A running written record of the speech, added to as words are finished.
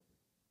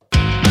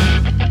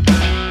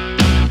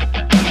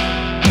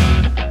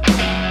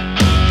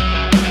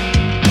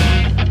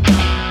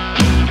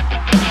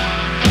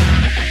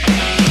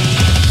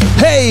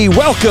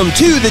Welcome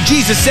to the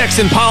Jesus, Sex,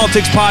 and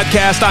Politics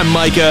podcast. I'm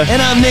Micah. And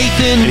I'm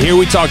Nathan. And here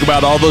we talk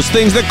about all those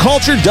things that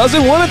culture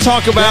doesn't want to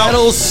talk about.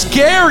 That'll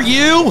scare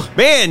you.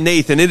 Man,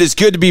 Nathan, it is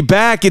good to be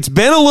back. It's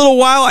been a little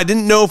while. I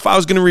didn't know if I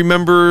was going to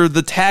remember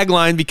the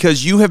tagline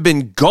because you have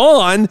been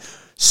gone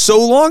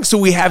so long, so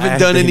we haven't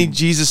done any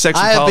Jesus, Sex,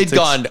 and Politics.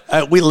 I have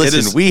been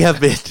gone. We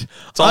have been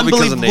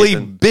unbelievably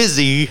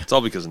busy. It's all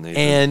because of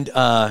Nathan.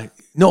 And,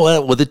 no,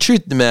 well, the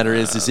truth of the matter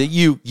is that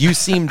you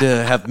seem to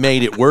have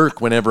made it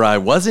work whenever I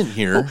wasn't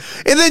here.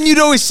 And then you'd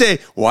always say,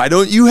 why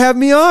don't you have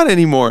me on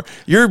anymore?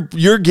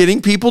 You're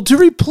getting people to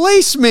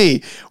replace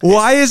me.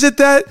 Why is it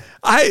that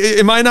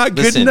am I not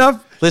good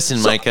enough?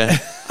 Listen, Micah,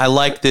 I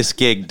like this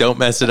gig. Don't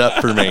mess it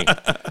up for me.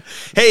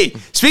 Hey,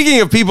 speaking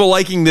of people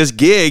liking this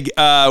gig,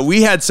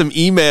 we had some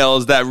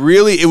emails that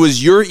it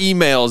was your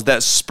emails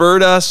that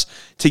spurred us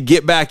to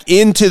get back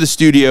into the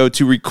studio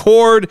to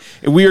record,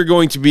 and we are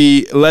going to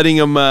be letting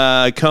them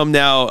come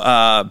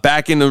now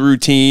back in the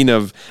routine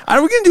of,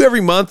 are we going to do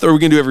every month or are we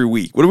going to do every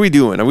week? What are we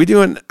doing? Are we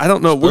doing, I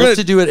don't know. We're going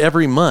to do it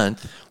every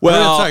month.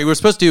 Well, we're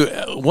supposed to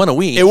do one a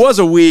week. It was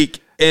a week.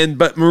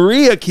 But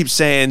Maria keeps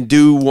saying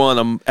do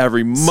one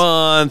every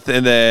month,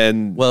 and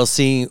then... Well,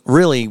 see,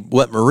 really,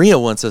 what Maria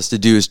wants us to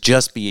do is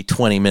just be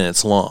 20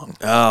 minutes long.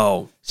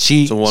 Oh,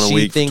 so one a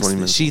week, 20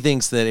 minutes. She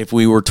thinks that if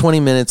we were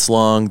 20 minutes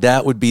long,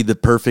 that would be the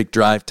perfect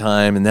drive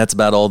time, and that's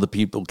about all the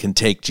people can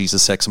take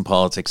Jesus, Sex, and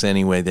Politics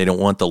anyway. They don't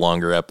want the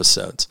longer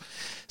episodes.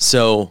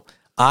 So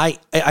I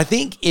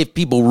think if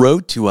people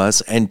wrote to us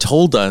and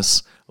told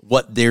us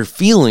what their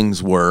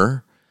feelings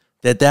were,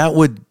 that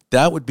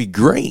would be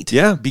great.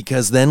 Yeah.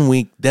 Because then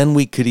we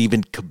could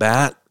even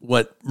combat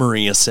what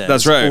Maria says.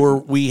 That's right. Or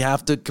we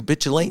have to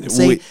capitulate and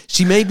say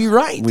she may be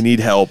right. We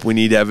need help. We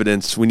need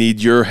evidence. We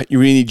need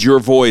your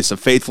voice, a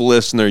faithful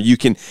listener. You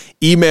can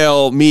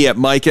email me at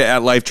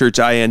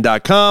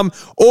micah@lifechurchin.com,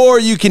 or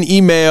you can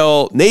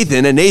email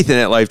Nathan at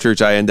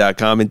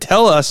nathan@lifechurchin.com and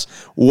tell us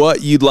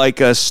what you'd like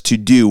us to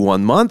do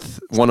one a month,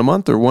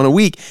 or one a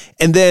week.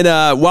 And then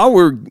while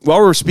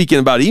we're speaking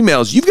about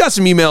emails, you've got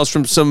some emails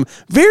from some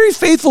very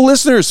faithful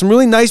listeners, some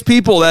really nice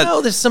people.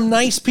 There's some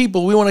nice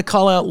people. We want to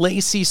call out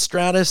Lacey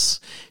Stratus.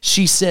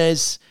 She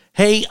says,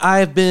 hey,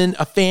 I've been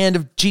a fan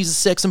of Jesus,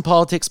 Sex, and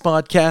Politics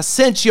podcast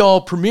since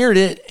y'all premiered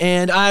it,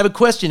 and I have a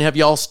question. Have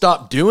y'all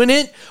stopped doing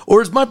it,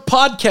 or is my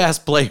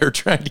podcast player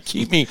trying to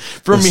keep me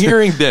from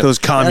hearing them? Those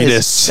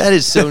communists. That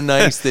is so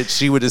nice that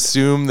she would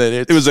assume that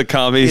it was a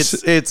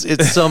communist.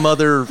 It's some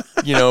other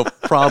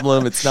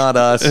problem. It's not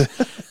us.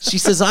 She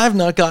says, I've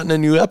not gotten a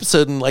new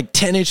episode in like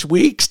 10-ish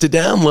weeks to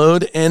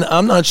download, and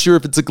I'm not sure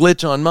if it's a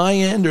glitch on my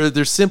end or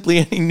there's simply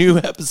any new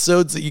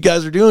episodes that you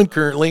guys are doing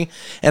currently,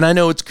 and I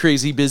know it's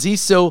crazy busy,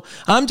 so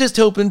I'm just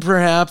hoping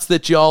perhaps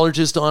that y'all are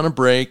just on a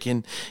break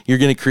and you're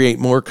going to create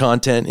more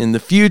content in the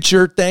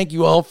future. Thank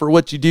you all for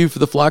what you do for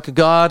the flock of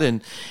God,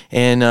 and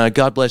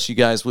God bless you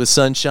guys with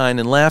sunshine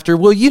and laughter.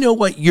 Well, you know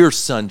what? You're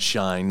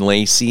sunshine,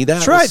 Lacey.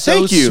 That's right. So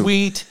Thank you.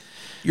 Sweet.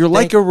 You're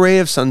like a ray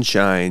of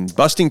sunshine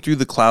busting through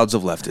the clouds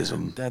of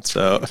leftism. That's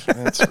right.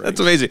 That's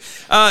amazing.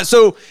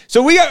 So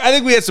we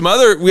have some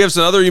other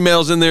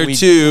emails in there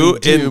too. We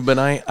do, but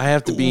I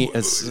have to be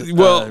as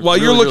while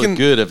you're looking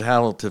good of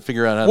how to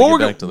figure out how to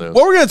get back to those.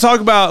 What we're going to talk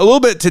about a little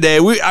bit today.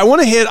 I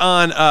want to hit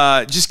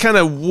on just kind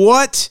of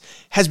what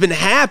has been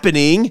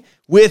happening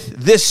with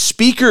this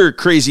speaker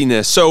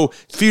craziness. So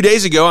a few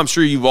days ago, I'm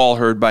sure you've all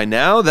heard by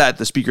now that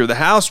the Speaker of the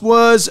House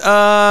was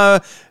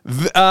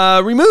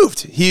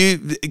removed.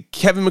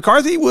 Kevin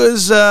McCarthy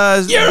was...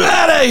 You're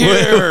out of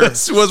here!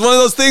 was one of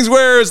those things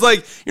where it's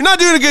like, you're not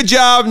doing a good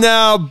job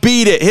now,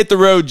 beat it, hit the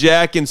road,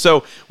 Jack. And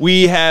so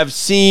we have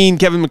seen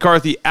Kevin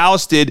McCarthy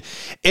ousted,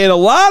 and a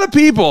lot of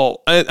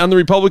people on the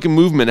Republican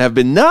movement have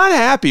been not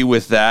happy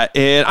with that.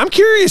 And I'm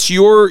curious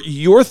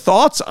your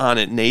thoughts on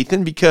it,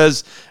 Nathan,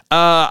 because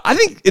I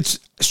think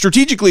it's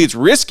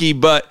risky,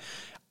 but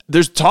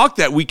there's talk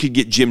that we could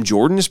get Jim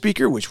Jordan as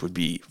speaker, which would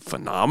be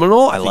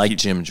phenomenal. I like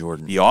Jim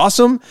Jordan. Be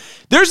awesome.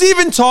 There's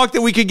even talk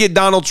that we could get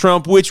Donald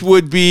Trump, which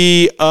would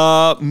be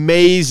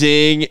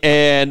amazing.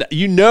 And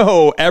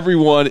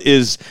everyone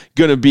is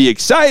going to be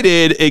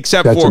excited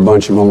except That's for a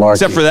bunch of malarkey.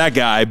 Except for that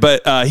guy,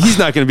 but he's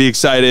not going to be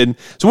excited.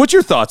 So what's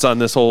your thoughts on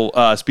this whole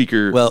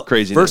speaker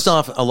craziness? First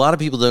off, a lot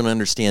of people don't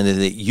understand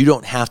that you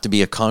don't have to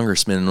be a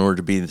congressman in order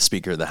to be the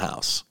Speaker of the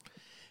House.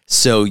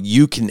 So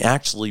you can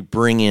actually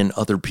bring in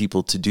other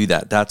people to do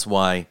that. That's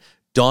why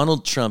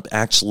Donald Trump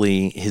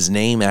his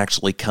name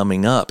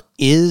coming up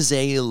is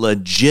a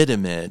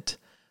legitimate,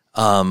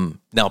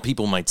 now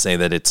people might say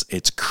that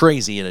it's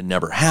crazy and it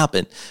never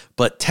happened,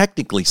 but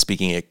technically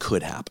speaking, it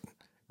could happen,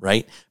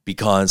 right?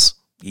 Because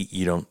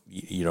you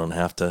don't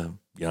have to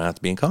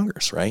be in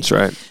Congress, right? That's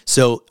right.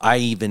 So I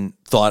even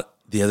thought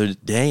the other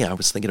day, I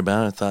was thinking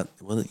about it. I thought,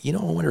 well, I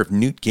wonder if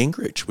Newt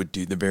Gingrich would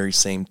do the very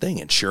same thing.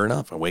 And sure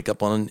enough, I wake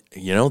up on,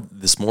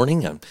 this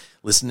morning, I'm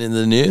listening to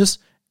the news,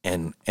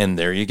 and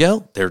there you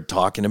go. They're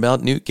talking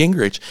about Newt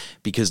Gingrich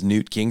because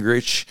Newt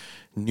Gingrich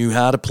knew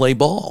how to play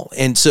ball.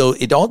 And so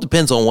it all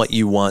depends on what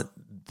you want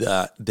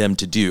them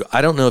to do.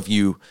 I don't know if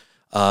you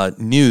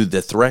knew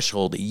the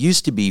threshold. It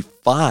used to be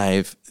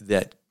 5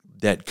 that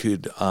that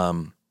could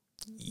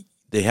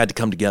they had to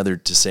come together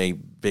to say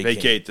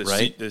vacate the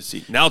right?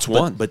 seat. Now it's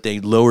one. But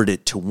they lowered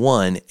it to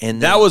one.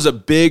 And that was a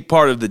big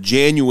part of the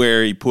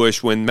January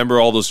push when, remember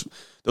all those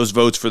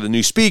votes for the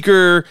new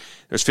speaker.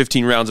 There's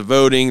 15 rounds of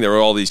voting. There were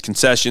all these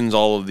concessions,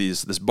 all of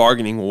this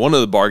bargaining. Well, one of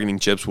the bargaining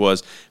chips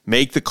was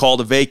make the call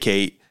to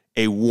vacate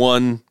a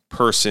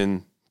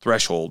one-person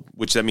threshold,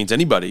 which that means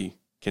anybody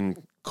can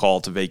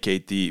call to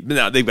vacate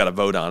now they've got to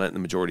vote on it, and the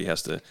majority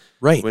has to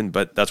win.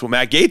 But that's what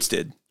Matt Gaetz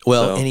did.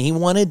 Well, and he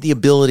wanted the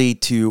ability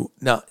to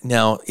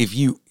now if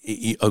you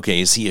okay,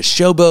 is he a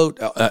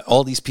showboat?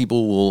 All these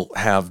people will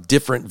have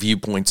different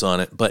viewpoints on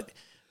it, but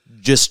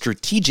just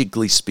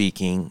strategically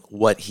speaking,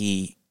 what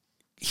he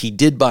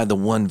did by the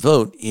one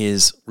vote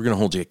is we're going to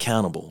hold you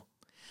accountable.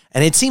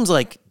 And it seems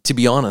like, to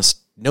be honest,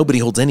 nobody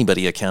holds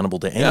anybody accountable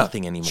to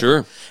anything anymore.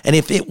 Sure. And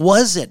if it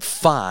was at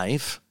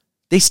 5,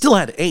 they still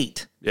had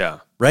 8. Yeah.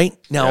 Right?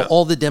 Now,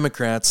 all the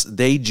Democrats,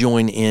 they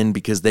join in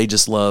because they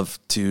just love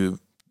to,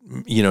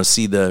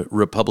 see the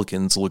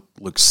Republicans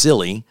look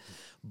silly.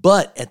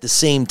 But at the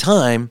same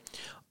time,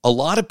 a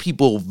lot of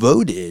people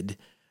voted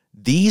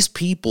these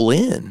people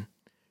in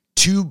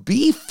to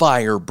be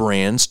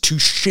firebrands, to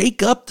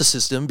shake up the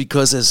system,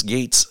 because as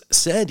Gaetz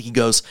said, he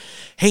goes,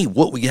 hey,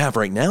 what we have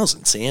right now is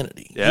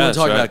insanity. Yeah, you want to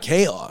talk about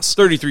chaos.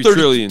 33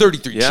 trillion.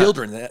 33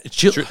 children.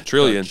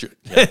 Trillion.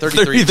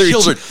 33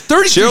 children.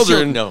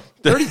 33 no.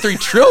 33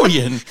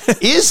 trillion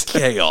is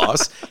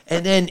chaos.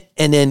 And then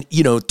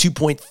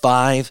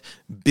 $2.5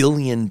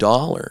 billion,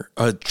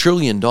 $1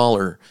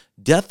 trillion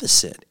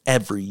deficit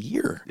every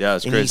year. Yeah,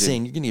 it's and crazy. He's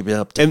saying you're going to get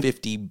up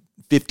to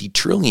 50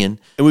 trillion.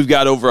 And we've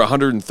got over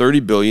 130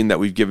 billion that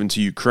we've given to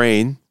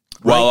Ukraine.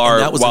 Right,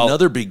 and that was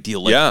another big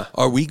deal. Like,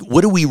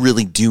 what are we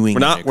really doing?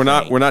 We're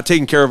not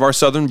taking care of our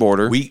southern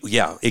border.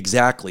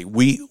 Exactly.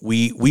 We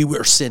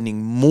were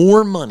sending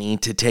more money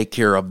to take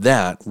care of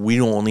that. We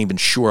don't even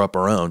shore up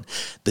our own.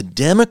 The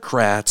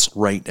Democrats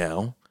right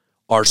now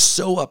are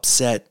so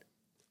upset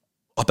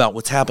about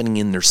what's happening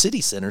in their city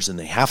centers, and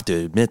they have to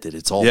admit that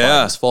it's all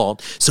Biden's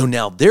fault. So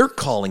now they're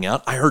calling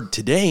out. I heard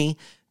today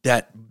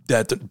that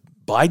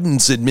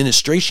Biden's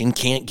administration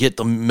can't get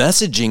the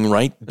messaging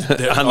right. Are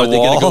they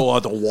going to go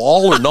on the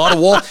wall or not a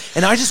wall?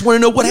 And I just want to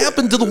know what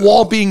happened to the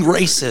wall being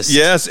racist.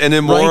 Yes, and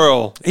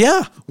immoral. Right?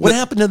 Yeah. What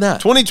happened to that?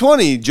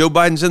 2020, Joe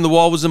Biden said the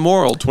wall was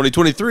immoral.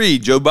 2023,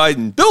 Joe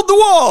Biden, build the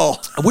wall.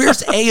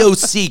 Where's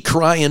AOC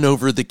crying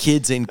over the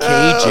kids in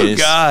cages?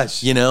 Oh,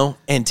 gosh.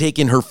 And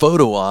taking her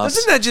photo off.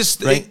 Doesn't that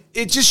just,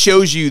 it just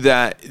shows you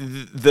that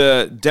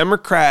the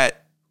Democrat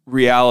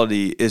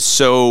reality is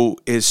so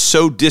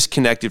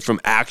disconnected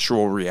from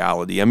actual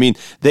reality. I mean,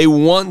 they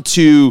want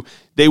to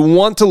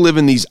live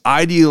in these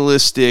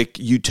idealistic,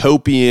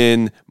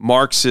 utopian,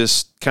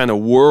 Marxist kind of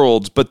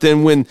worlds, but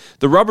then when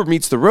the rubber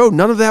meets the road,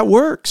 none of that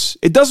works.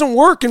 It doesn't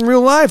work in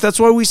real life. That's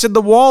why we said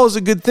the wall is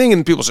a good thing.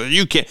 And people say,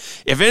 you can't.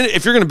 If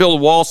you're going to build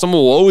a wall, someone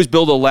will always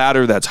build a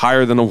ladder that's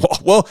higher than a wall.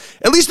 Well,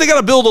 at least they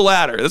got to build a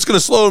ladder. That's going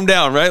to slow them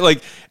down, right?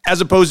 Like, as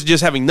opposed to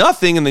just having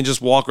nothing and then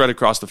just walk right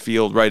across the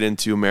field right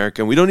into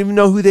America. And we don't even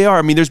know who they are.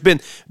 I mean, there's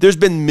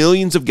been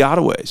millions of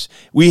gotaways.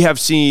 We have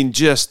seen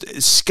just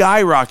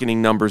skyrocketing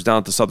numbers down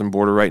at the southern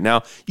border right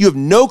now. You have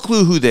no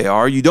clue who they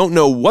are. You don't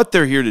know what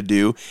they're here to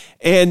do.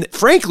 And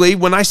frankly,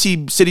 when I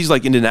see cities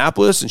like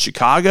Indianapolis and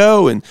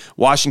Chicago and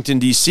Washington,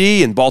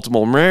 D.C. and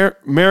Baltimore,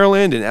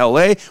 Maryland and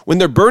L.A., when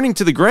they're burning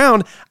to the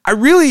ground, I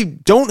really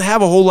don't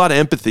have a whole lot of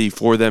empathy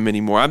for them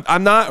anymore.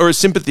 I'm not, or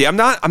sympathy. I'm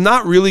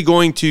not really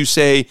going to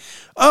say,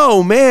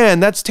 oh man,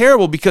 that's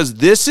terrible, because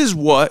this is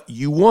what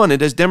you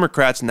wanted as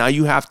Democrats. Now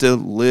you have to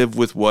live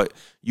with what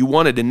you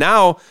wanted. And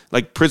now,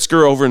 like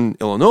Pritzker over in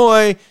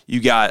Illinois,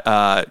 you've got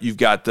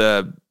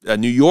the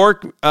New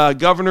York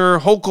Governor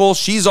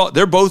Hochul.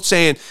 They're both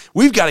saying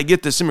we've got to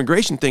get this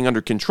immigration thing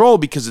under control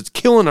because it's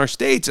killing our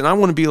states. And I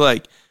want to be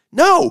like,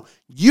 no,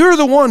 you're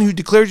the one who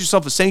declared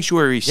yourself a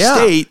sanctuary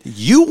state.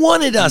 You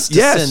wanted us to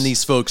send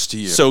these folks to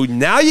you. So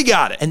now you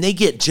got it. And they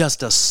get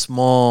just a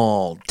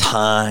small,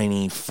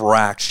 tiny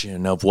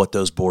fraction of what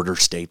those border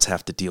states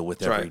have to deal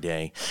with every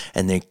day.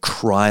 And they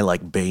cry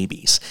like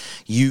babies.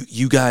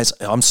 You guys,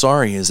 I'm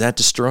sorry, is that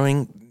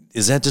destroying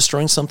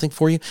something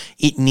for you?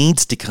 It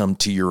needs to come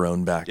to your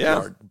own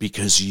backyard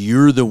because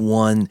you're the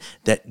one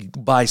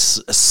that by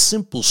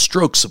simple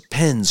strokes of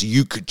pens,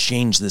 you could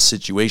change this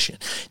situation.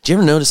 Do you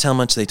ever notice how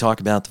much they talk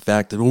about the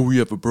fact that, we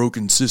have a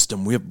broken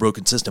system. We have a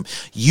broken system.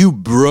 You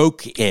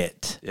broke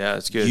it. Yeah,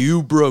 that's good.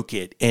 You broke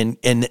it. And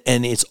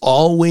it's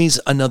always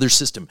another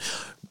system.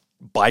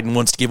 Biden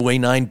wants to give away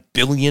 $9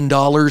 billion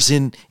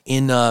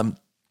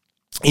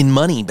in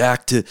money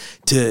back to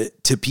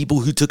people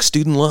who took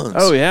student loans.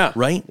 Oh yeah,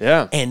 right.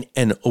 Yeah, and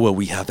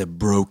we have a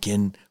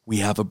broken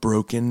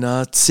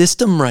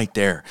system right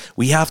there.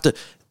 We have to,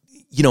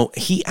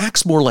 he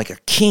acts more like a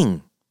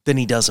king than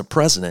he does a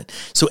president.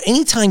 So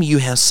anytime you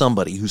have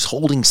somebody who's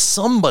holding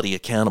somebody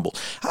accountable,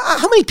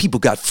 how many people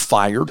got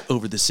fired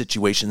over the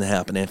situation that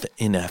happened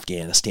in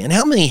Afghanistan?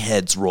 How many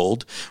heads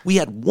rolled? We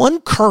had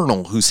one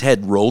colonel whose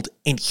head rolled,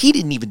 and he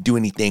didn't even do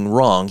anything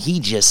wrong.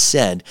 He just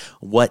said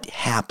what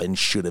happened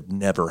should have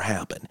never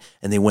happened.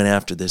 And they went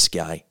after this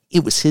guy.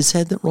 It was his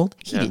head that rolled.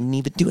 He didn't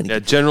even do anything. Yeah,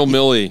 General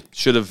Milley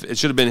should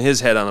have been his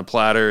head on a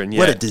platter. And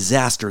what a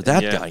disaster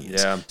that guy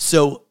is. Yeah.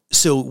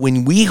 So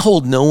when we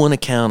hold no one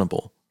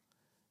accountable,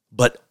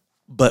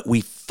 but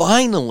we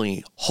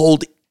finally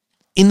hold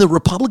in the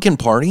Republican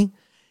Party,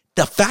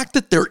 the fact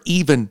that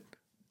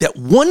that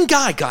one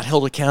guy got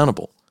held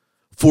accountable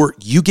for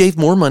you gave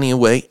more money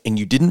away and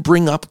you didn't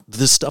bring up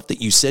the stuff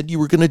that you said you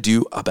were going to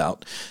do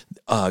about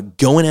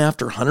going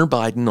after Hunter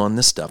Biden on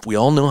this stuff. We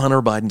all know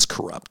Hunter Biden's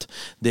corrupt.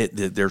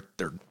 They're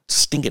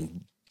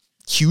stinking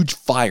huge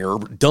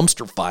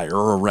dumpster fire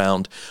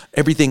around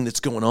everything that's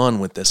going on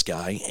with this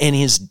guy and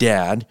his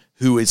dad,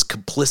 who is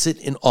complicit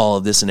in all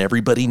of this, and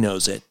everybody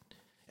knows it.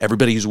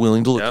 Everybody who's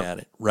willing to look at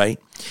it, right?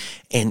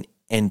 And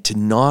to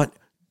not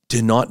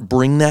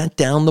bring that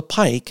down the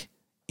pike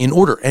in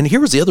order. And here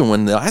was the other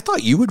one that I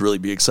thought you would really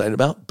be excited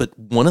about. But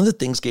one of the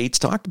things Gates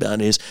talked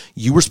about is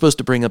you were supposed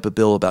to bring up a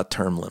bill about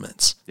term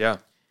limits. Yeah.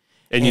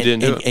 And you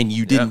didn't do it. And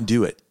you didn't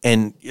do it.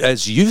 And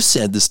as you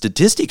said, the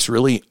statistics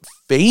really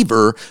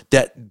favor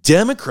that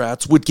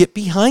Democrats would get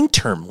behind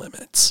term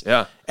limits.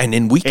 Yeah. And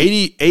then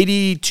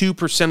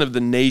 82% of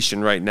the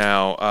nation right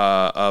now,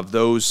 of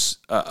those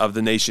of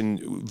the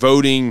nation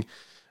voting,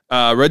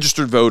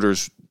 registered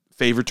voters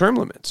favor term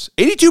limits.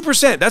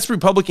 82%. That's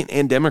Republican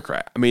and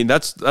Democrat. I mean,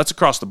 that's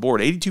across the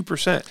board.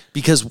 82%.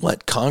 Because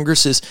what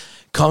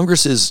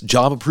Congress's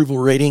job approval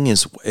rating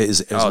is what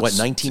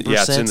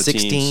 19%,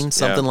 16,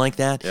 something like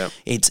that. Yeah.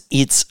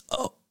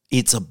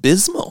 It's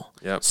abysmal.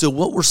 Yep. So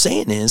what we're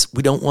saying is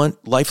we don't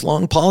want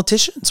lifelong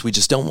politicians. We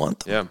just don't want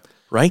them. Yeah.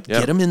 Right? Yep.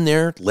 Get them in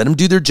there, let them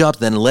do their job,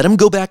 then let them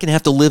go back and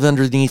have to live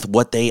underneath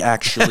what they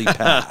actually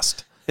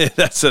passed.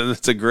 That's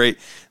a great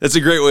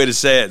way to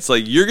say it. It's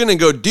like you're going to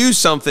go do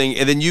something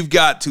and then you've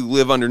got to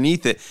live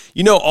underneath it.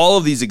 You know, all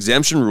of these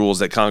exemption rules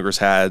that Congress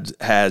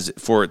has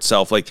for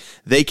itself, like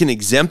they can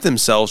exempt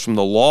themselves from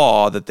the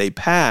law that they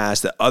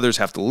pass that others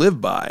have to live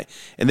by.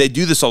 And they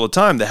do this all the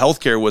time. The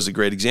healthcare was a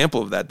great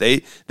example of that.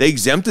 They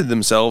exempted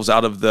themselves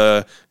out of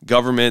the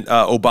government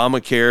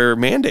Obamacare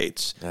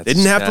mandates. They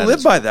didn't have to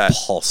live by that.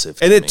 Repulsive.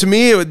 And to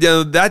me,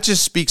 that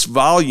just speaks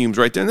volumes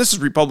right there. And this is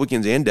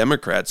Republicans and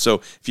Democrats.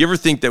 So if you ever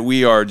think that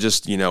we are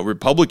just,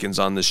 Republicans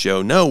on this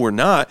show, no, we're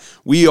not.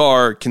 We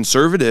are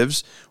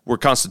conservatives, we're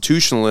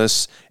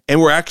constitutionalists,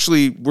 and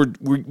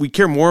we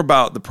care more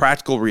about the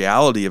practical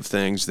reality of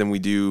things than we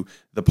do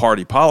the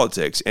party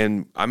politics.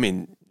 And I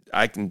mean,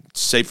 I can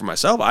say for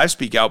myself, I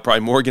speak out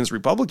probably more against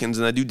Republicans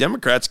than I do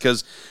Democrats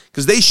because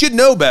they should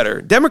know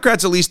better.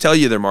 Democrats at least tell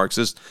you they're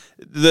Marxist.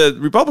 The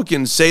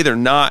Republicans say they're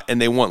not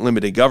and they want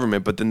limited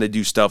government, but then they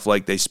do stuff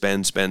like they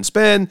spend,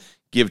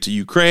 give to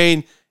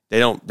Ukraine. They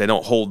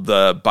don't hold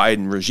the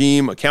Biden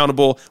regime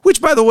accountable,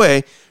 which, by the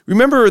way,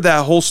 remember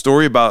that whole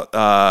story about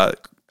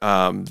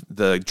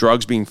the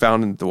drugs being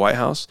found in the White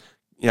House?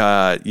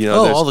 All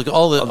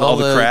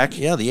the crack.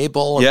 Yeah, the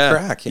 8-ball of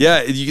crack.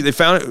 Yeah, they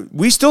found it.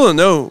 We still don't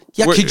know.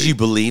 Yeah, could you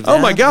believe that? Oh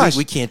my gosh,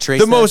 we can't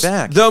trace that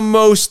back. The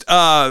most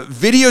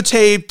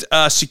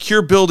videotaped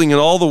secure building in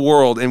all the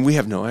world, and we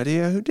have no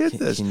idea who did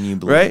this. Can you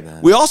believe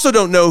that? We also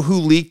don't know who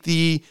leaked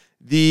the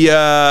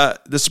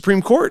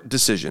Supreme Court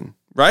decision.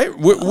 Right?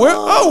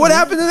 What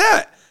happened to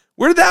that?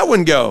 Where did that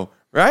one go?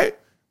 Right?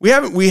 We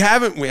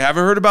haven't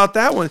heard about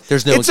that one.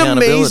 There's no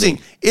accountability.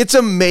 It's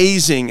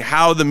amazing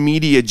how the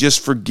media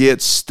just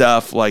forgets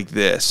stuff like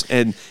this.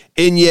 And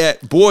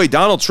yet, boy,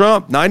 Donald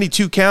Trump,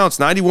 92 counts,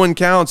 91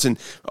 counts, and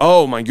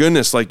oh my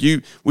goodness,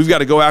 we've got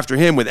to go after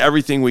him with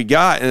everything we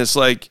got. And it's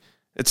like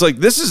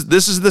this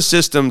is the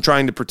system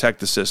trying to protect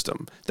the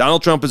system.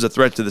 Donald Trump is a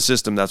threat to the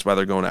system. That's why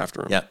they're going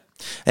after him. Yeah.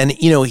 And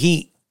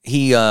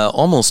he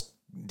almost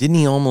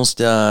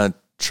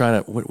try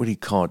to, what do you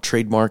call it?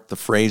 Trademark the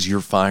phrase,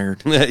 "you're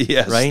fired."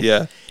 Yes. Right?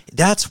 Yeah.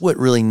 That's what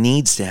really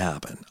needs to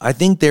happen. I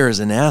think there is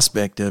an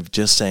aspect of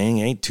just saying,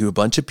 hey, to a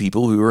bunch of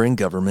people who are in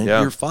government,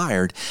 you're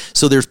fired.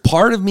 So there's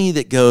part of me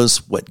that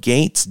goes, what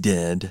Gates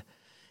did,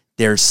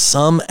 there's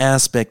some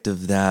aspect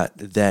of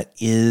that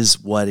is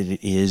what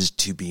it is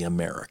to be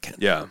American.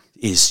 Yeah.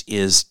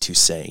 Is to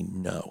say,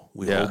 no,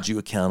 we hold you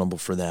accountable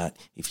for that.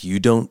 If you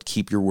don't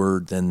keep your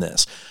word, then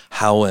this.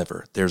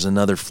 However, there's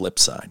another flip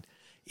side,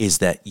 is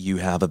that you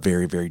have a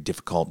very, very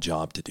difficult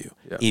job to do.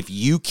 Yeah. If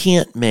you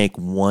can't make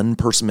one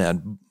person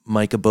mad,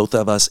 Micah, both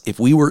of us, if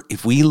we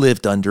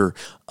lived under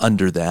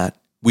that,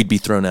 we'd be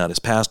thrown out as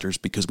pastors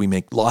because we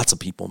make lots of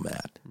people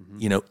mad,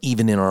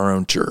 even in our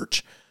own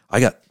church.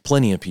 I got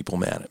plenty of people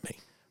mad at me,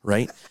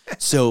 right?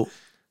 So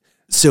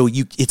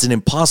it's an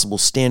impossible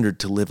standard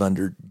to live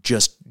under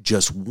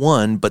just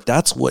one, but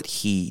that's what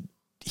he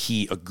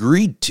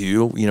agreed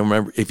to.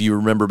 Remember, if you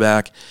remember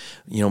back,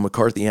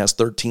 McCarthy asked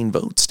 13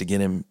 votes to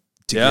get him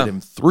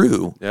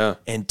through. Yeah.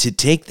 And to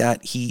take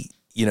that, he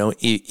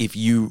if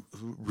you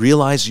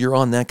realize you're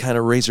on that kind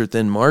of razor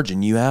thin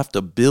margin, you have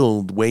to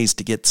build ways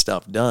to get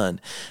stuff done.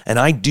 And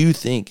I do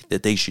think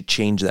that they should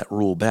change that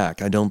rule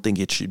back. I don't think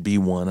it should be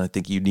 1. I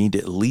think you need to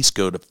at least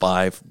go to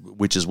 5,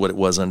 which is what it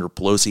was under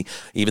Pelosi.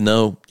 Even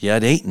though you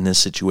had 8 in this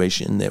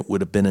situation, that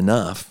would have been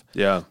enough.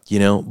 Yeah.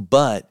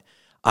 But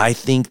I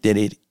think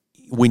that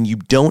when you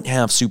don't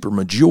have super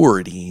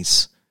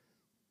majorities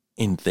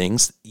in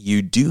things,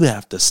 you do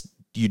have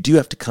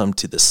to come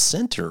to the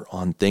center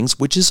on things,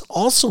 which is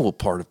also a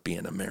part of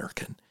being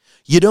American.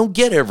 You don't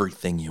get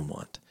everything you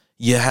want.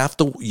 You have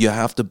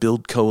to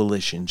build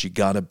coalitions. You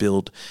got to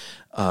build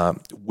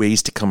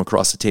ways to come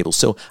across the table.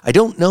 So I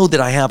don't know that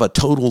I have a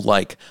total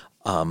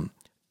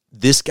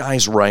this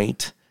guy's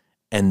right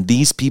and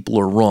these people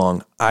are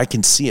wrong. I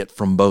can see it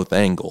from both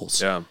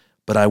angles. Yeah.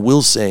 But I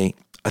will say,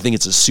 I think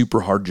it's a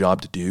super hard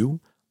job to do.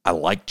 I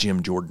like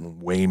Jim Jordan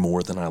way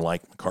more than I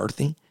like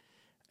McCarthy.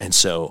 And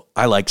so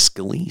I like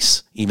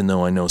Scalise, even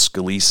though I know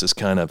Scalise is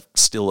kind of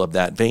still of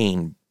that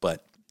vein.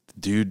 But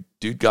dude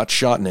got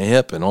shot in the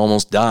hip and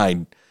almost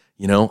died.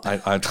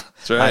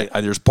 That's right.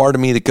 There's part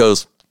of me that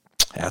goes,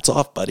 hats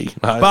off, buddy.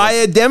 By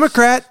a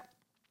Democrat.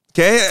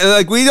 Okay,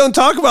 like we don't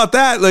talk about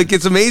that. Like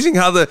it's amazing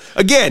how the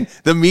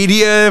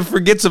media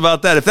forgets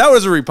about that. If that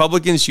was a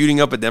Republican shooting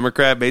up a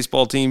Democrat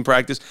baseball team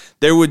practice,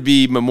 there would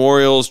be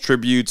memorials,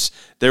 tributes.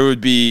 There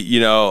would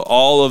be,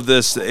 all of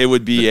this. It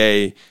would be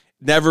a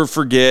never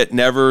forget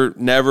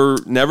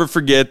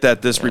that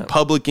this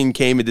Republican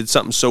came and did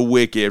something so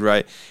wicked,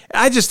 right?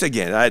 I'm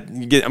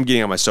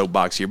getting on my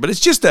soapbox here, but it's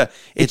just a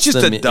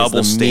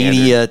double standard.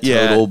 Media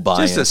total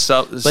bias.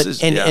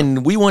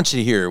 And we want you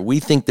to hear, we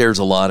think there's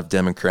a lot of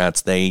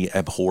Democrats, they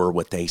abhor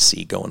what they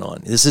see going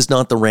on. This is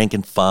not the rank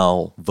and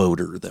file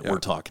voter that we're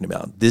talking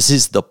about. This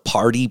is the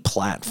party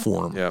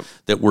platform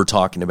that we're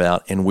talking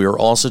about. And we're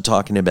also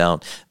talking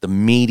about the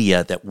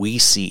media that we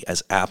see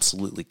as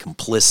absolutely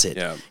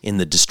complicit in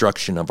the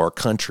destruction of our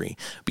country,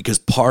 because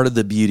part of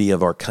the beauty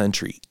of our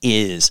country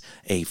is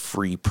a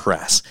free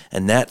press,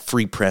 and that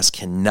free press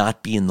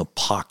cannot be in the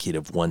pocket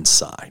of one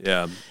side.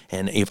 Yeah.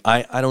 And if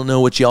I don't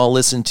know what y'all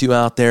listen to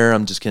out there,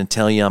 I'm just going to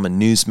tell you I'm a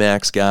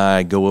Newsmax guy.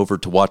 I go over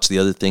to watch the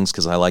other things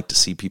because I like to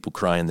see people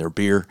cry in their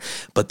beer,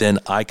 but then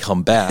I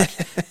come back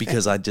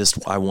because I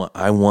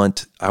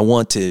want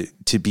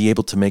to be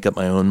able to make up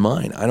my own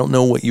mind. I don't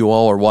know what you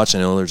all are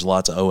watching. I know there's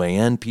lots of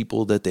OAN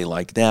people that they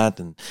like that,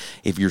 and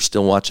if you're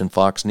still watching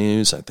Fox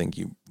News, I think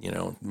you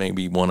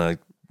maybe want to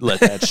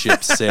let that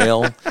ship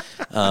sail.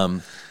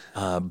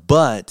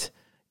 But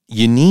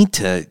you need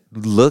to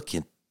look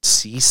and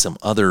see some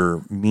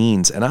other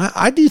means. And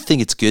I do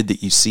think it's good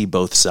that you see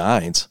both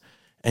sides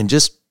and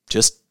just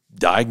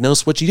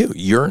diagnose what you do.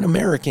 You're an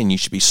American. You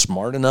should be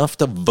smart enough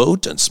to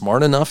vote and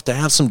smart enough to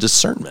have some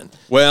discernment.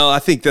 Well, I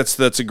think that's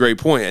a great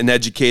point, an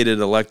educated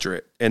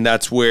electorate. And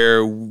that's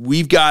where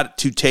we've got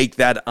to take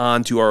that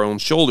onto our own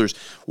shoulders.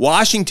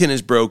 Washington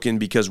is broken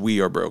because we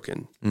are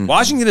broken. Mm-hmm.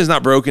 Washington is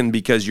not broken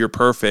because you're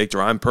perfect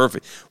or I'm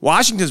perfect.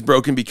 Washington is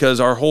broken because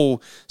our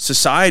whole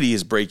society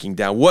is breaking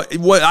down.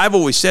 What I've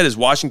always said is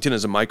Washington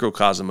is a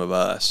microcosm of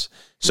us.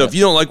 So if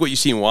you don't like what you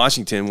see in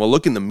Washington, well,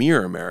 look in the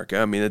mirror, America.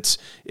 I mean,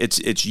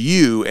 it's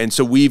you. And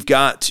so we've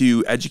got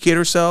to educate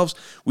ourselves.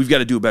 We've got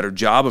to do a better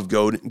job of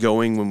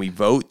going when we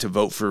vote to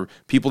vote for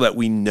people that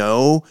we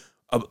know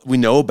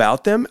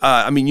about them.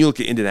 I mean, you look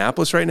at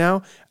Indianapolis right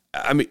now.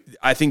 I mean,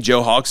 I think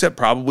Joe Hogsett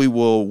probably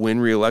will win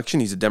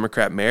re-election. He's a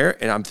Democrat mayor.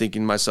 And I'm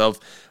thinking to myself,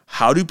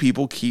 how do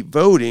people keep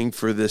voting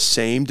for the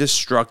same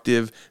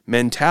destructive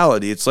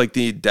mentality? It's like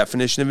the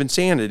definition of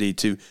insanity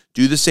to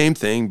do the same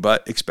thing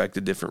but expect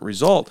a different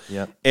result.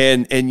 Yeah.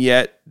 And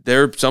yet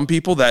there are some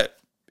people that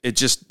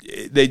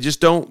they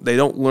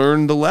don't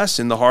learn the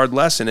lesson, the hard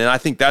lesson. And I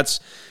think that's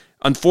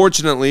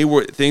unfortunately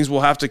where things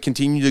will have to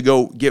continue to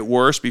go get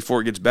worse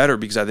before it gets better,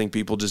 because I think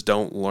people just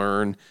don't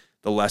learn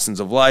the lessons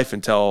of life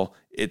until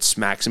it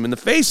smacks him in the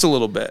face a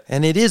little bit.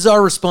 And it is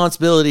our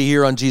responsibility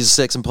here on Jesus,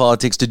 Sex, and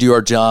Politics to do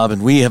our job.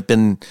 And we have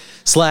been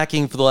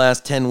slacking for the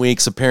last 10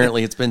 weeks.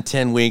 Apparently, it's been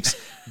 10 weeks.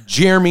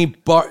 Jeremy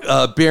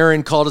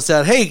Barron called us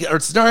out. Hey,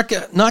 it's not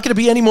going to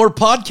be any more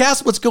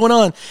podcasts. What's going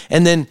on?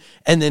 And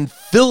then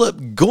Philip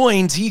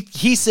Goins,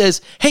 he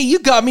says, hey, you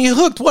got me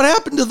hooked. What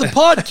happened to the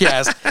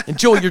podcast?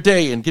 Enjoy your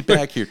day and get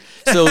back here.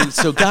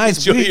 So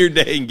guys, enjoy your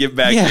day and get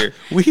back here.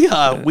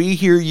 We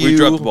hear you. We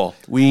dropped the ball.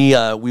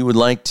 We would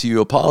like to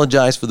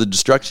apologize for the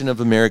destruction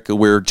of America,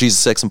 where Jesus,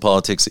 Sex, and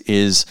Politics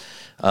is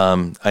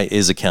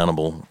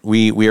accountable.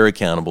 We are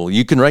accountable.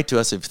 You can write to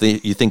us if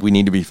you think we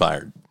need to be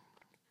fired.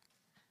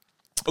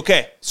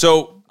 Okay,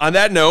 so on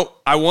that note,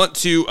 I want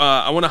to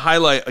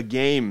highlight a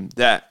game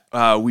that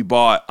we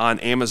bought on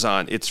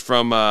Amazon. It's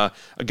from a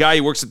guy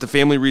who works at the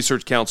Family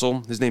Research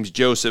Council. His name's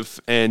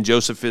Joseph, and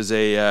Joseph is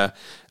an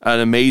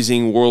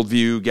amazing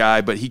worldview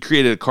guy, but he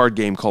created a card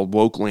game called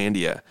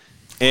Wokelandia.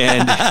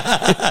 And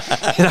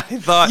I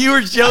thought you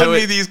were showing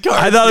me these cards.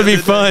 I thought it'd be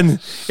fun.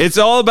 It's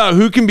all about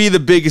who can be the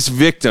biggest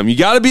victim. You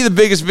got to be the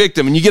biggest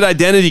victim, and you get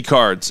identity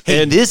cards.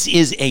 Hey, and this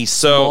is a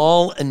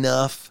small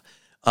enough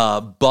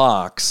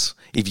box.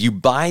 If you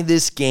buy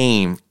this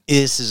game,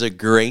 This is a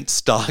great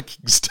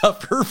stocking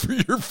stuffer for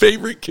your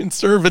favorite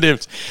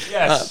conservatives.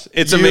 Yes,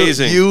 it's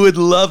amazing. You would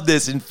love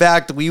this. In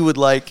fact, we would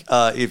like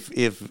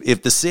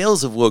if the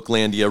sales of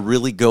Wokelandia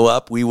really go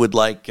up, we would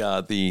like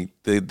the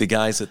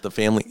guys at the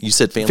family. You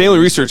said Family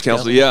Research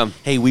Council. Yeah.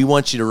 Hey, we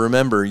want you to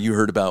remember you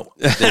heard about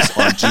this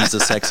on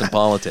Jesus, Sex, and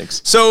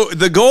Politics. So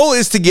the goal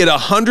is to get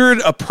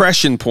 100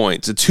 oppression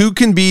points. It's who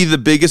can be the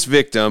biggest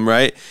victim,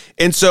 right?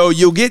 And so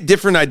you'll get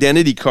different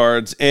identity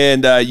cards,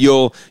 and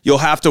you'll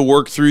have to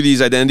work through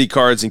these identity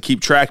cards and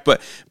keep track.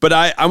 But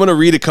I'm going to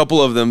read a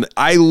couple of them.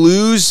 I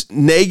lose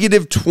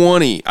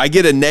 -20. I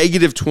get a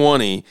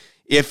 -20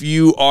 if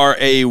you are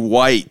a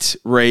white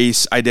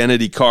race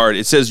identity card.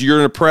 It says you're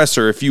an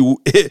oppressor. If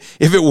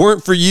it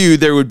weren't for you,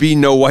 there would be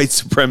no white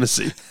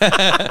supremacy.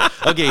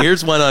 Okay,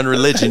 here's one on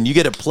religion. You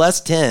get a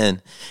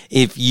 +10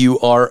 if you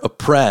are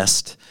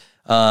oppressed.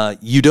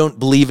 You don't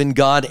believe in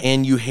God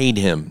and you hate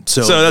him.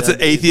 So that's an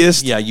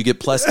atheist? Yeah, you get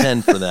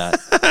 +10 for that.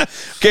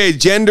 Okay,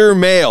 gender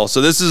male.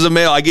 So this is a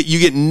male. You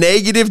get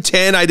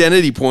 -10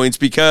 identity points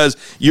because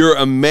you're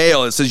a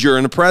male. It says you're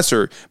an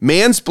oppressor.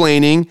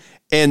 Mansplaining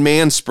and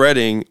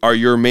man-spreading are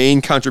your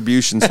main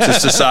contributions to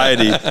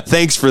society.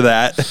 Thanks for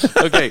that.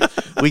 Okay,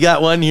 we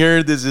got one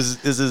here. This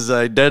is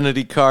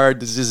identity card.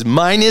 This is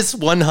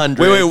 -100.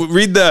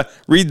 Wait,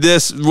 read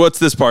this. What's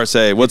this part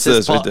say? What's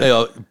this?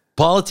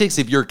 Politics,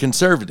 if you're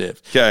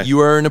conservative, okay, you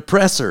are an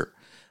oppressor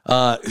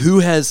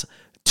who has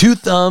 2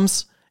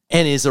 thumbs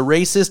and is a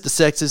racist, a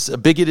sexist, a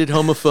bigoted,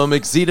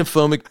 homophobic,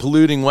 xenophobic,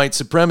 polluting white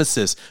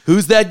supremacist.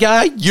 Who's that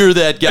guy? You're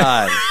that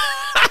guy.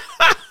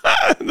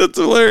 That's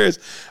hilarious.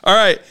 All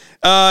right.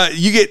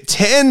 You get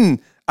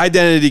 10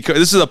 identity cards.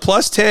 This is a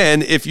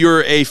 +10 if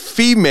you're a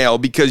female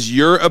because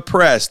you're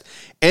oppressed.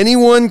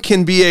 Anyone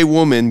can be a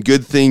woman.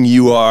 Good thing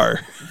you are.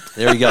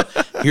 There you go.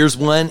 Here's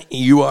one.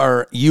 You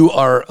are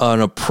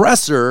an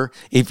oppressor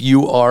if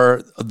you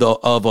are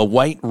of a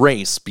white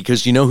race,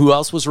 because you know who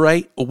else was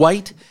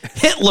white?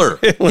 Hitler.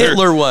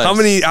 Hitler was.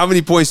 How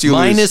many points do you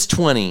lose?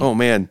 -20. Oh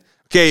man.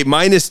 Okay,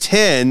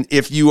 -10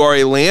 if you are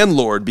a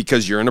landlord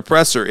because you're an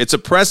oppressor. It's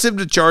oppressive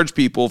to charge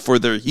people for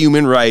their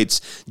human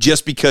rights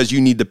just because you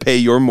need to pay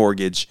your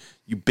mortgage.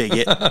 You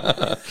bigot.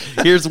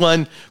 Here's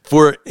one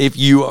for if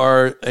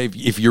your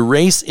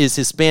race is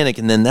Hispanic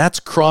and then that's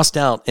crossed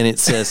out and it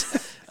says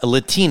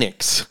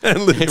Latinx.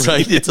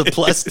 Right? It's a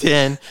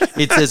 +10.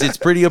 It says it's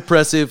pretty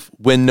oppressive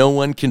when no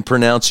one can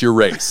pronounce your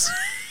race.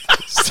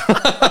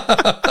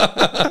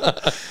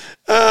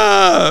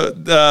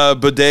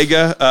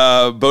 Bodega,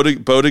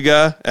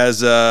 as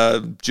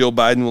Jill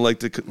Biden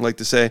would like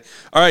to say.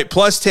 All right,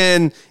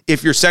 +10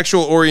 if your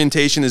sexual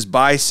orientation is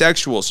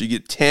bisexual. So you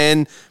get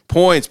 10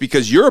 points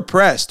because you're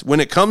oppressed. When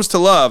it comes to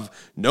love,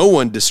 no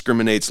one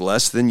discriminates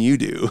less than you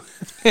do.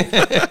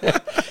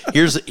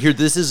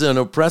 This is an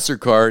oppressor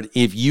card.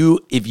 If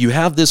you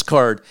have this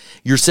card,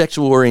 your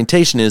sexual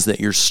orientation is that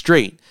you're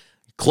straight.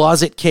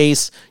 Closet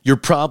case, you're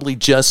probably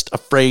just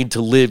afraid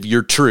to live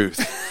your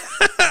truth.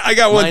 I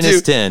got one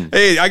too. -10.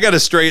 Hey, I got a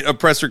straight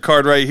oppressor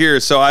card right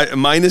here. So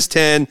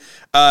 -10.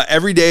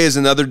 Every day is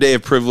another day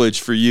of privilege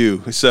for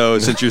you. So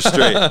since you're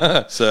straight,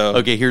 so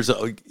okay, here's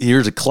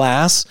a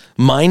class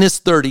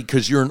 -30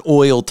 because you're an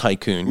oil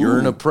tycoon. You're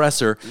an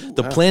oppressor.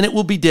 The planet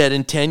will be dead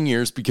in 10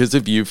 years because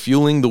of you.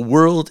 Fueling the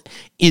world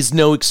is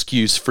no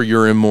excuse for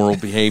your immoral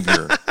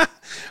behavior.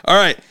 All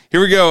right, here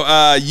we go.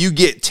 You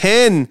get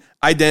 10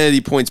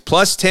 identity points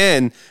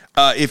 +10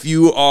 if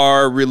you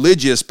are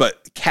religious, but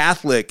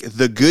Catholic,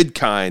 the good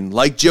kind,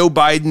 like Joe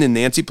Biden and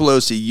Nancy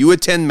Pelosi. You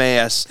attend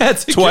mass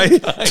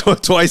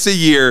twice a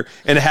year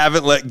and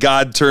haven't let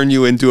God turn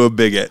you into a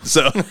bigot.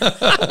 So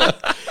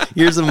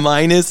here's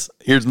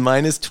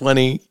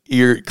 -20.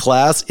 Your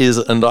class is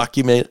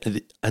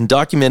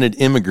undocumented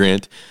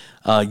immigrant.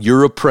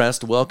 You're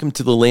oppressed. Welcome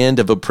to the land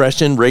of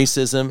oppression,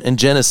 racism, and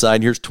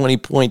genocide. Here's 20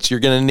 points. You're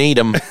going to need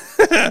them.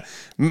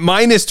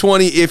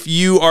 -20 if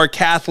you are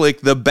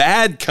Catholic, the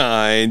bad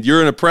kind.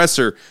 You're an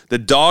oppressor. The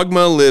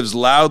dogma lives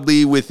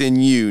loudly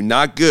within you.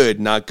 Not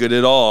good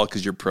at all,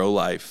 because you're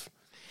pro-life.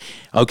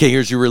 Okay,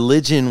 here's your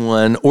religion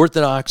one.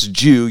 Orthodox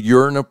Jew,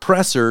 you're an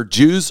oppressor.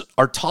 Jews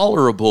are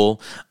tolerable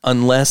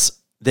unless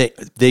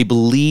they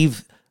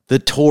believe the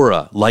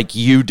Torah like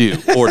you do,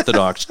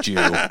 Orthodox Jew.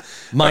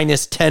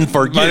 -10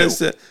 for you.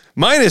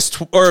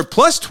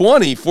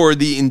 +20 for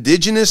the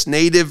indigenous,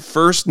 native,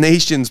 First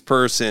Nations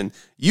person.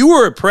 You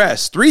were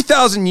oppressed.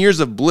 3,000 years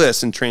of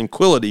bliss and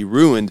tranquility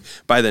ruined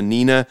by the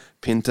Nina,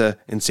 Pinta,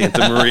 and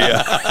Santa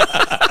Maria.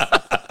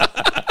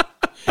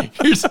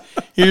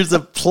 Here's a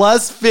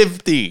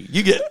 +50.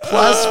 You get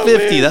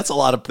 +50. That's a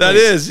lot of points. That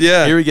is,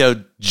 yeah. Here we go.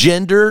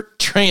 Gender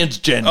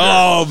transgender.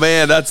 Oh,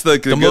 man, that's the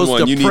good most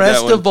one. You need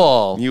oppressed that one. of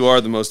all. You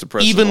are the most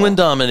oppressed Even of all. when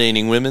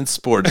dominating women's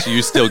sports,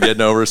 you still get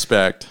no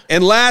respect.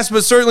 And last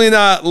but certainly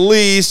not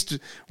least,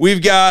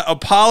 we've got a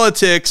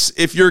politics.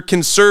 If you're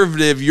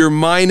conservative, you're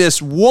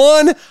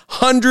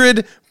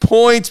 -100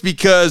 points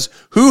because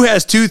who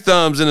has two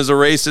thumbs and is a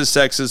racist,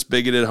 sexist,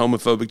 bigoted,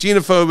 homophobic,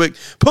 xenophobic,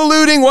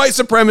 polluting white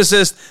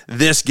supremacist?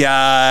 This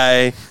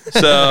guy.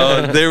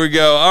 So there we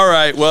go. All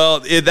right.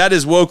 Well, that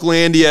is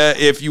Wokelandia.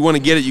 If you want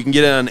to get it, you can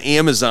get it on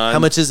Amazon. How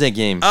much is that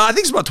game? I think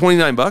it's about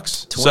 $29.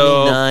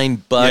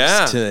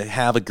 $29 to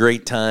have a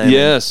great time.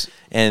 Yes.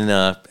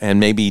 And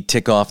maybe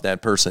tick off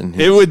that person.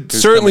 It would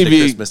certainly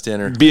be Christmas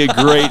dinner. Be a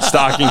great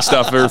stocking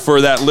stuffer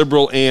for that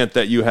liberal aunt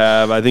that you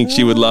have. I think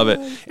she would love it.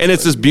 And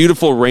it's this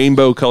beautiful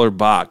rainbow colored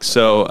box.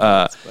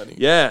 So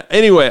yeah.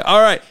 Anyway,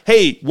 all right.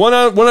 Hey, one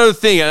other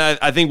thing, and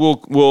I think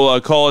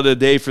we'll call it a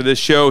day for this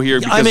show here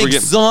because I'm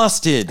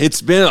exhausted.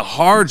 It's been a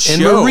hard show.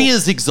 And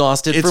Maria's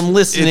exhausted from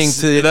listening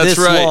to this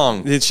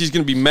long. And she's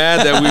going to be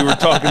mad that we were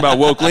talking about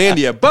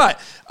Wokelandia.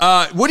 But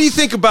what do you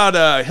think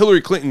about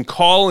Hillary Clinton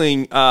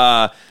calling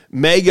the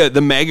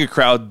MAGA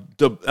crowd?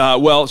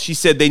 Well, she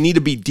said they need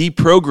to be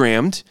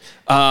deprogrammed.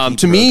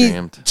 To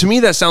me,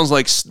 that sounds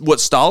like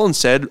what Stalin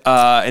said,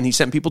 and he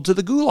sent people to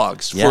the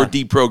gulags for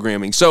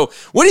deprogramming. So,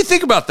 what do you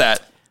think about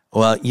that?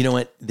 Well, you know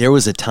what? There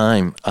was a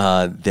time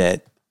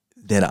that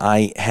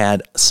I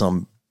had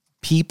some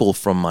people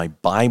from my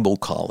Bible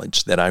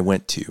college that I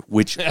went to,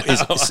 which is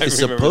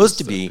supposed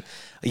to be.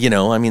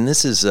 I mean,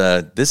 this is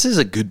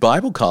a good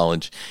Bible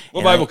college.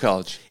 What Bible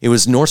college? It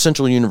was North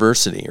Central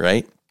University,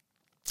 right?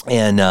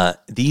 And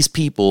these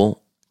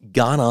people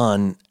got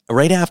on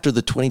right after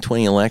the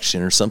 2020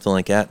 election or something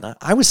like that. And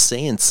I was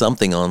saying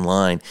something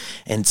online,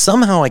 and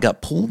somehow I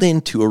got pulled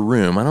into a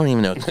room. I don't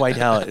even know quite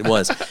how it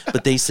was,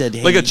 but they said,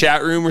 hey, like a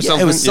chat room or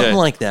something? It was something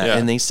like that. Yeah.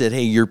 And they said,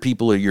 hey, your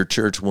people at your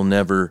church will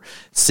never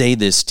say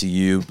this to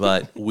you,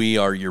 but we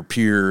are your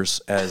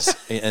peers,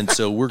 and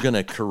so we're going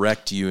to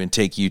correct you and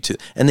take you to,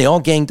 and they all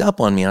ganged up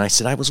on me. And I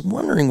said, I was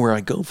wondering where I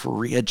go for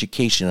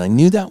re-education. I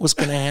knew that was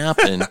going to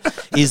happen.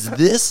 Is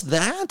this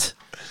that?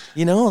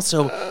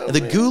 So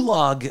the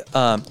Gulag,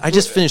 I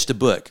just finished a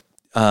book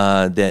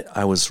that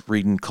I was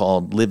reading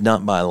called Live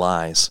Not by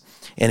Lies.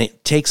 And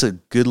it takes a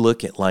good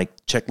look at like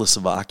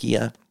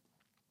Czechoslovakia.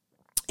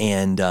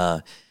 And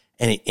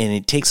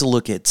it takes a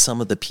look at some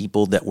of the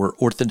people that were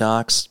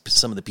Orthodox,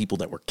 some of the people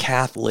that were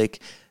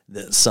Catholic,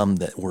 some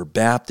that were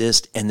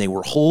Baptist, and they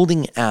were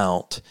holding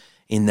out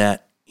in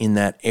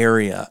that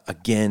area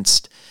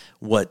against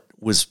what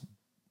was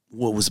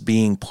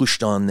being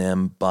pushed on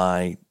them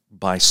by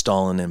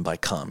Stalin and by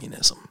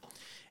communism.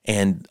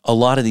 And a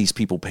lot of these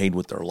people paid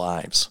with their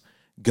lives.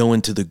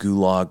 Going to the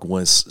Gulag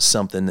was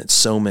something that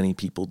so many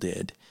people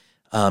did.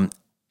 And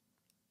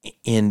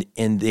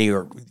they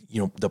are,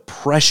 the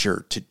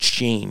pressure to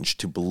change,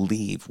 to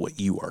believe what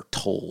you are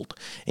told.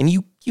 And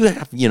you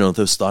have,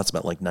 those thoughts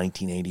about like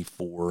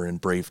 1984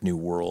 and Brave New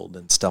World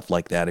and stuff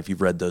like that, if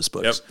you've read those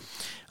books.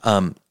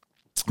 Yep.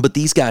 But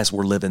these guys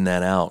were living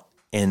that out.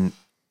 And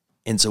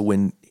so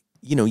when,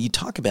 you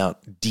talk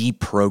about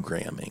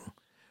deprogramming,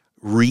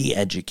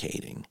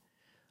 re-educating.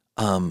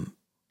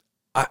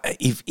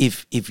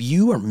 If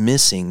you are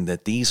missing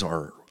that these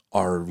are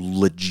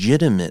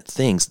legitimate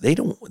things, they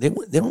don't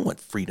want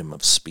freedom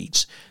of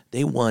speech.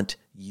 They want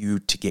you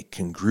to get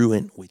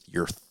congruent with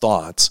your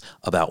thoughts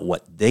about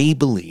what they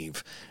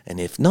believe,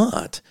 and if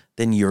not,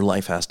 then your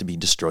life has to be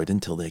destroyed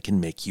until they can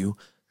make you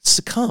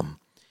succumb.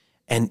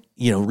 And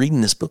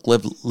reading this book,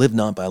 Live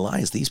Not by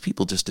Lies, these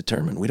people just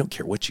determine we don't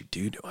care what you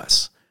do to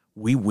us.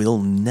 We will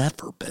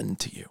never bend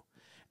to you.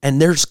 And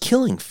there's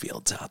killing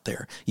fields out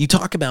there. You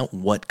talk about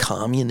what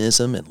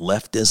communism and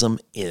leftism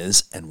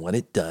is and what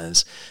it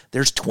does.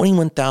 There's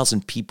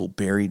 21,000 people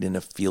buried in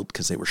a field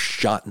because they were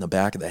shot in the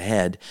back of the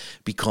head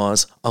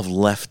because of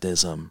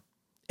leftism.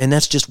 And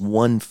that's just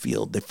one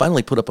field. They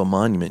finally put up a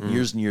monument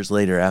years and years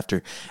later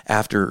after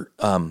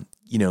the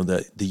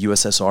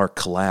USSR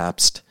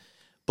collapsed.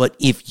 But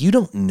if you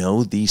don't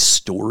know these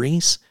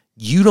stories,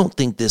 you don't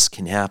think this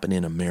can happen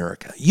in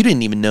America. You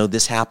didn't even know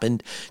this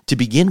happened to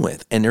begin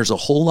with. And there's a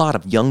whole lot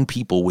of young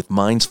people with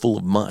minds full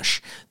of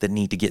mush that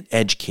need to get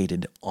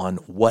educated on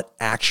what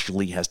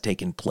actually has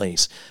taken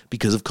place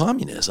because of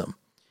communism.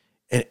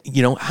 And,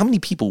 how many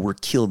people were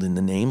killed in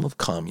the name of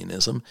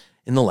communism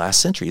in the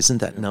last century? Isn't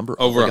that number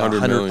over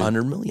 100 million?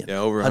 100 million. Yeah,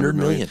 over 100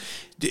 million.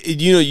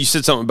 You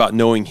said something about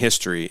knowing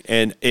history,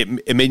 and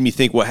it made me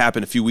think what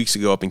happened a few weeks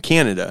ago up in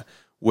Canada,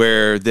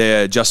 where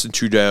Justin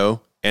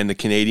Trudeau and the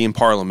Canadian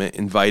Parliament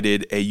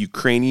invited a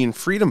Ukrainian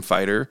freedom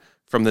fighter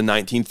from the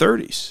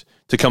 1930s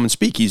to come and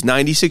speak. He's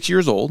 96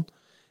 years old,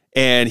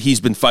 and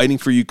he's been fighting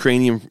for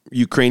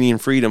Ukrainian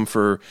freedom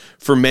for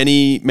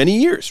many,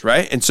 many years,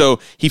 right? And so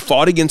he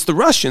fought against the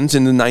Russians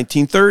in the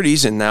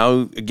 1930s, and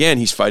now, again,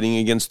 he's fighting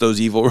against those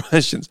evil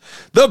Russians.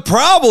 The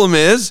problem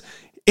is,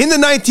 in the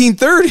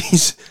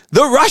 1930s,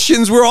 the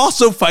Russians were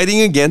also fighting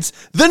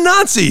against the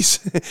Nazis.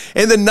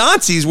 And the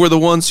Nazis were the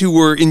ones who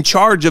were in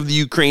charge of the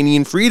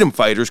Ukrainian freedom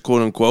fighters,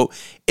 quote unquote.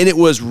 And it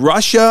was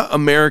Russia,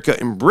 America,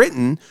 and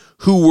Britain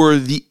who were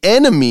the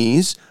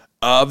enemies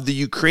of the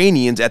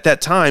Ukrainians at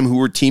that time, who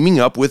were teaming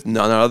up with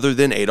none other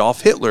than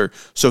Adolf Hitler.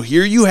 So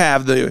here you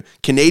have the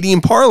Canadian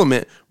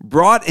Parliament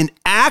brought an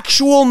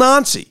actual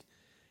Nazi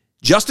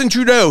Justin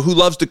Trudeau, who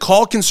loves to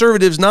call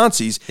conservatives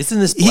Nazis. Isn't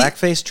this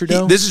blackface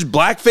Trudeau? This is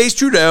blackface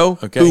Trudeau,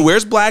 who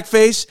wears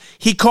blackface.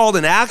 He called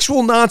an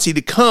actual Nazi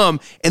to come,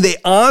 and they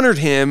honored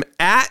him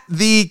at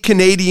the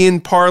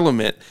Canadian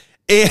Parliament.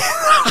 And,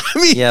 I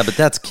mean, yeah, but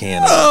that's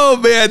Canada. Oh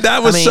man,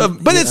 that was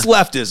but it's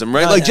leftism,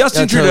 right? Like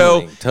Justin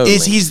Trudeau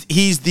is he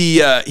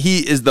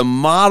is the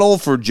model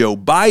for Joe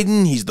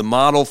Biden. He's the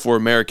model for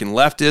American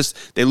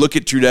leftists. They look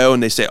at Trudeau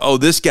and they say, "Oh,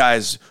 this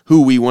guy's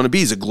who we want to be."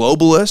 He's a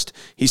globalist.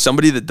 He's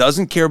somebody that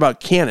doesn't care about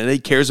Canada. He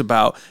cares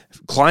about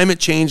climate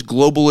change,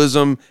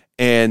 globalism,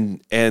 and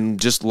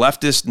just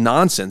leftist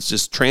nonsense,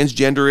 just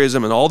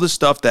transgenderism and all this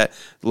stuff that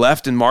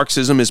left and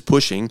Marxism is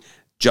pushing.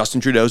 Justin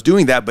Trudeau's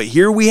doing that, but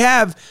here we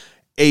have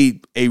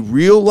a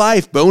real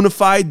life bona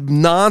fide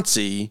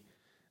Nazi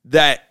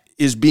that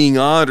is being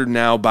honored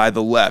now by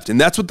the left.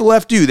 And that's what the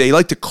left do. They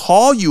like to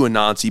call you a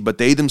Nazi, but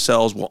they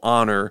themselves will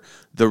honor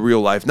the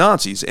real life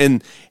Nazis.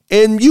 And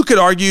you could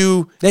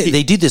argue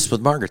they do this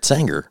with Margaret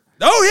Sanger.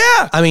 Oh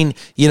yeah. I mean,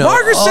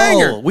 Margaret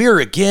Sanger. We're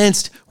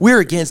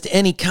against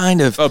any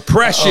kind of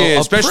oppression,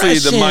 especially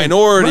the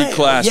minority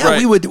class. Yeah, right.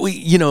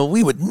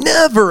 we would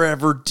never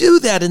ever do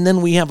that. And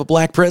then we have a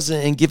black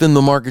president and give him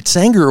the Margaret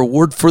Sanger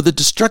Award for the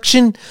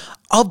destruction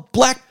of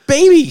black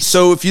babies.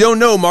 So if you don't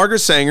know, Margaret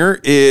Sanger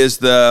is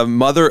the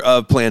mother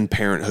of Planned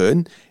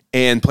Parenthood.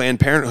 And Planned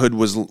Parenthood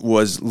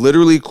was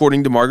literally,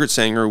 according to Margaret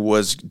Sanger,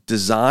 was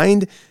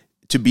designed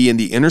to be in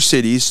the inner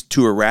cities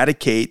to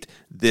eradicate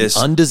the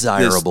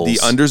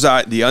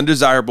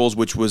undesirables,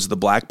 which was the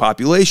black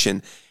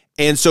population.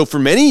 And so for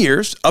many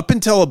years, up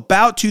until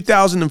about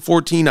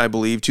 2014, I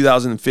believe,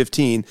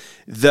 2015,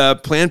 the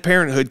Planned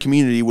Parenthood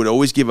community would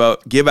always give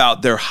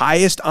out their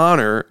highest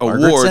honor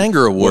award.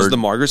 Sanger Award. Was the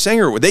Margaret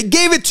Sanger Award. They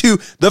gave it to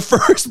the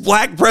first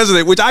black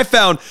president, which I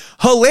found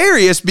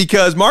hilarious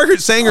because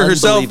Margaret Sanger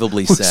herself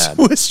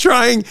was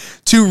trying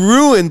to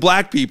ruin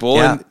black people.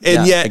 And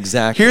yet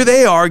exactly. Here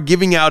they are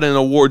giving out an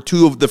award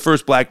to the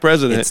first black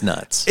president. It's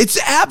nuts. It's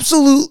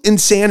absolute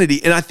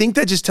insanity. And I think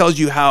that just tells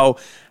you how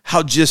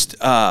just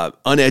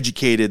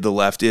uneducated the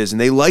left is.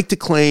 And they like to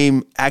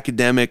claim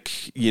academic,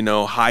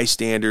 high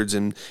standards,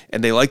 and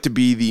they like to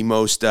be the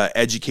most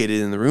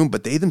educated in the room,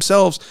 but they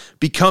themselves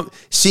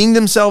seeing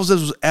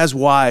themselves as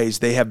wise,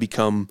 they have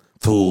become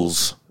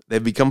fools.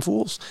 They've become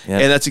fools.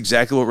 Yep. And that's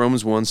exactly what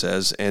Romans 1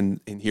 says.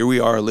 And here we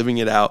are living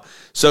it out.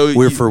 So let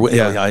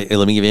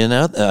me give you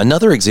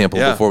another example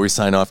before we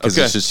sign off, because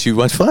it's just too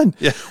much fun.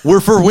 Yeah. We're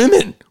for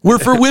women. We're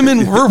for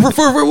women. We're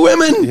for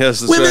women.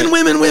 Yes,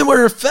 women.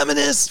 We're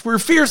feminists. We're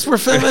fierce. We're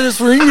feminists.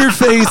 We're in your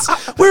face.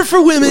 We're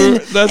for women.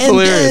 That's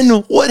hilarious.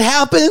 Then what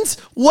happens?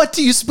 What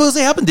do you suppose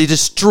they happen? They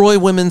destroy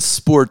women's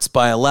sports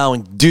by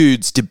allowing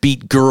dudes to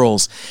beat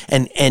girls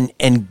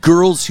and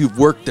girls who've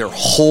worked their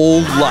whole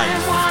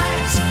life.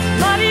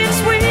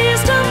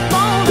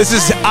 This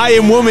is I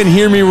Am Woman,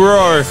 Hear Me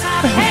Roar.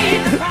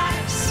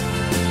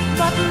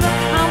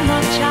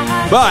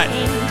 But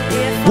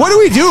what do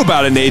we do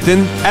about it,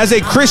 Nathan? As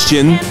a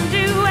Christian,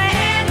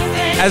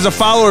 as a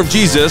follower of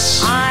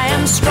Jesus,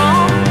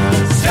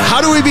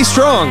 how do we be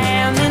strong?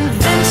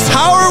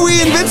 How are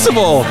we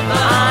invincible?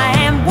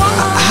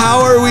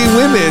 How are we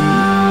women?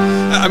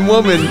 I'm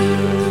woman.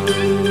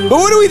 But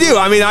what do we do?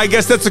 I mean, I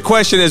guess that's the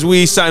question as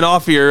we sign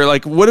off here.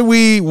 Like, what do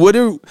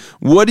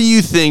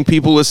you think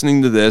people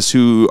listening to this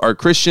who are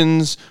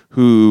Christians,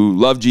 who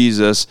love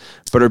Jesus,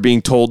 but are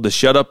being told to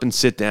shut up and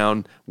sit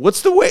down?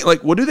 What's the way?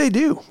 Like, what do they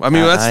do? I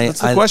mean, that's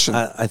the question.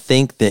 I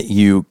think that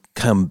you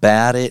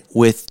combat it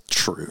with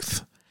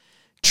truth.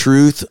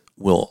 Truth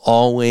will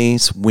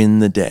always win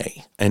the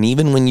day. And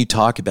even when you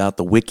talk about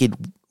the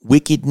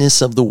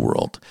wickedness of the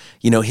world,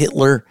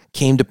 Hitler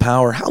came to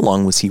power. How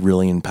long was he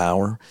really in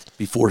power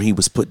before he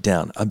was put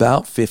down?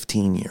 About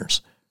 15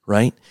 years,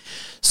 right?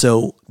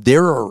 So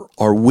there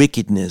are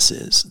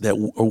wickednesses that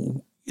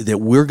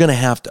we're going to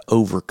have to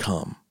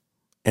overcome.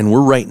 And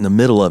we're right in the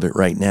middle of it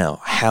right now.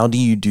 How do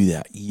you do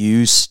that?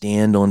 You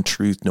stand on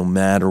truth no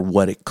matter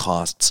what it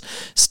costs.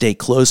 Stay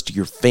close to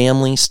your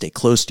family. Stay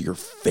close to your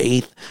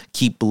faith.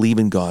 Keep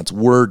believing God's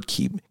word.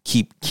 Keep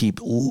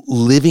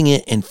living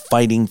it and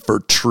fighting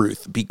for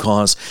truth,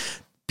 because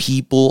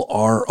people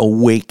are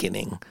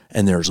awakening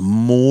and there's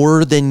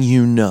more than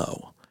you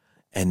know.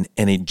 And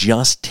it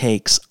just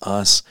takes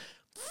us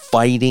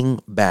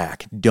fighting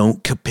back.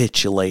 Don't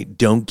capitulate.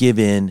 Don't give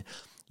in.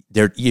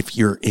 If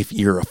you're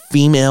a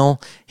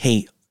female,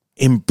 hey,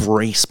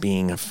 embrace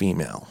being a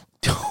female.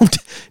 Don't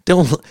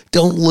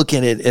look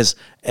at it as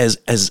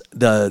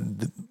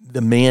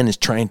the man is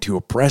trying to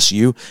oppress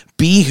you.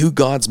 Be who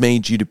God's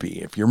made you to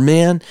be. If you're a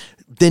man,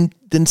 then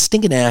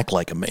stink and act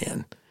like a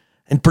man,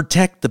 and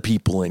protect the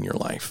people in your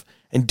life,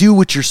 and do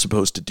what you're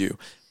supposed to do.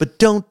 But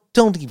don't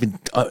even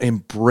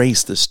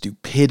embrace the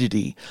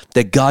stupidity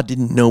that God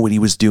didn't know what he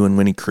was doing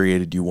when he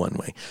created you one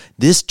way.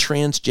 This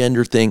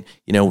transgender thing,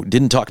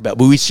 didn't talk about,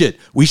 but we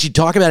should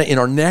talk about it in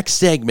our next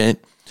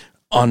segment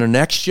on our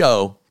next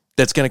show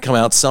that's going to come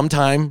out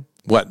sometime,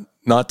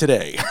 not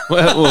today.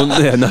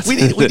 Yeah, we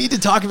need to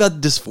talk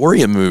about the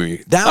Dysphoria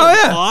movie. That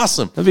was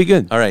awesome. That'd be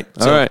good. All right.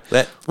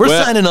 We're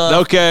signing off.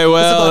 Okay, well.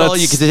 That's about all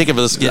you can take of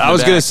us. I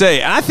was going to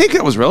say, I think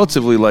that was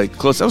relatively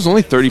close. That was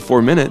only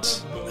 34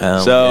 minutes.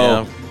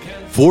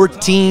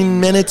 14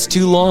 minutes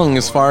too long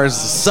as far as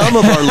some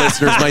of our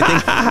listeners might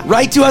think.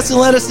 Write to us and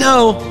let us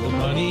know.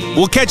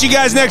 We'll catch you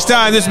guys next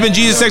time. This has been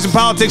Jesus, Sex, and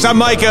Politics. I'm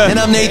Micah. And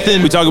I'm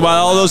Nathan. We talk about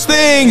all those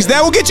things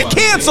that will get you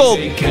canceled.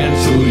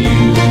 Cancel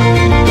you.